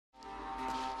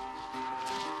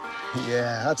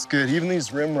Yeah, that's good. Even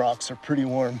these rim rocks are pretty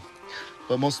warm.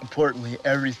 But most importantly,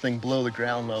 everything below the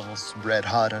ground level is red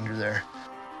hot under there.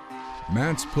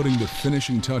 Matt's putting the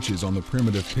finishing touches on the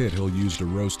primitive pit he'll use to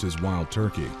roast his wild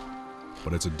turkey.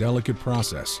 But it's a delicate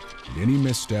process, and any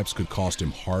missteps could cost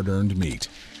him hard-earned meat.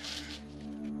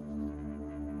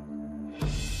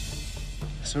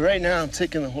 So right now I'm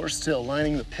taking the horsetail,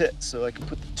 lining the pit so I can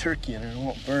put the turkey in and it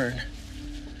won't burn.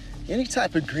 Any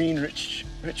type of green, rich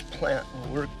plant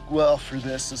will work well for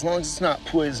this as long as it's not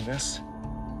poisonous.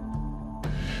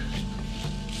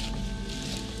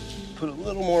 Put a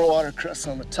little more watercress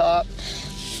on the top.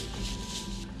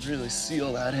 Really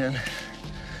seal that in.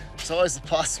 There's always the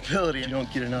possibility you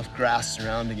don't get enough grass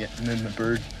surrounding it and then the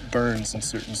bird burns in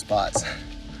certain spots.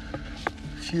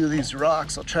 A few of these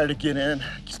rocks I'll try to get in,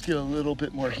 just get a little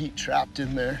bit more heat trapped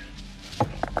in there.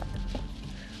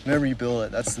 Whenever you build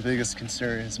it, that's the biggest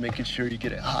concern, is making sure you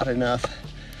get it hot enough.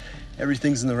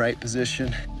 Everything's in the right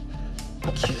position.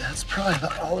 Okay, that's probably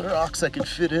about all the rocks I can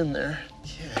fit in there.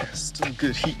 Yeah, still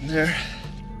good heat in there.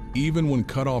 Even when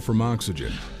cut off from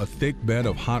oxygen, a thick bed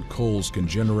of hot coals can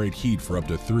generate heat for up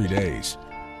to 3 days.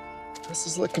 This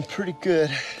is looking pretty good.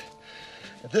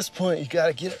 At this point, you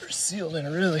gotta get it sealed in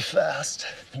really fast.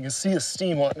 You can see the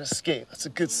steam wanting to escape. That's a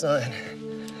good sign.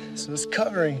 So this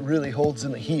covering really holds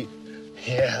in the heat.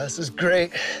 Yeah, this is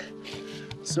great.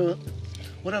 So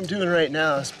what I'm doing right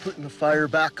now is putting the fire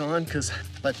back on, because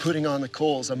by putting on the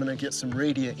coals, I'm gonna get some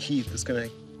radiant heat that's gonna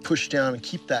push down and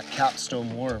keep that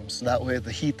capstone warm. So that way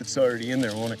the heat that's already in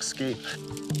there won't escape.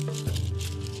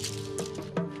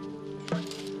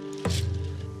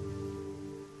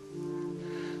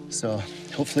 So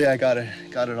hopefully I got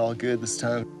it all good this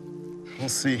time. We'll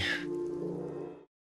see.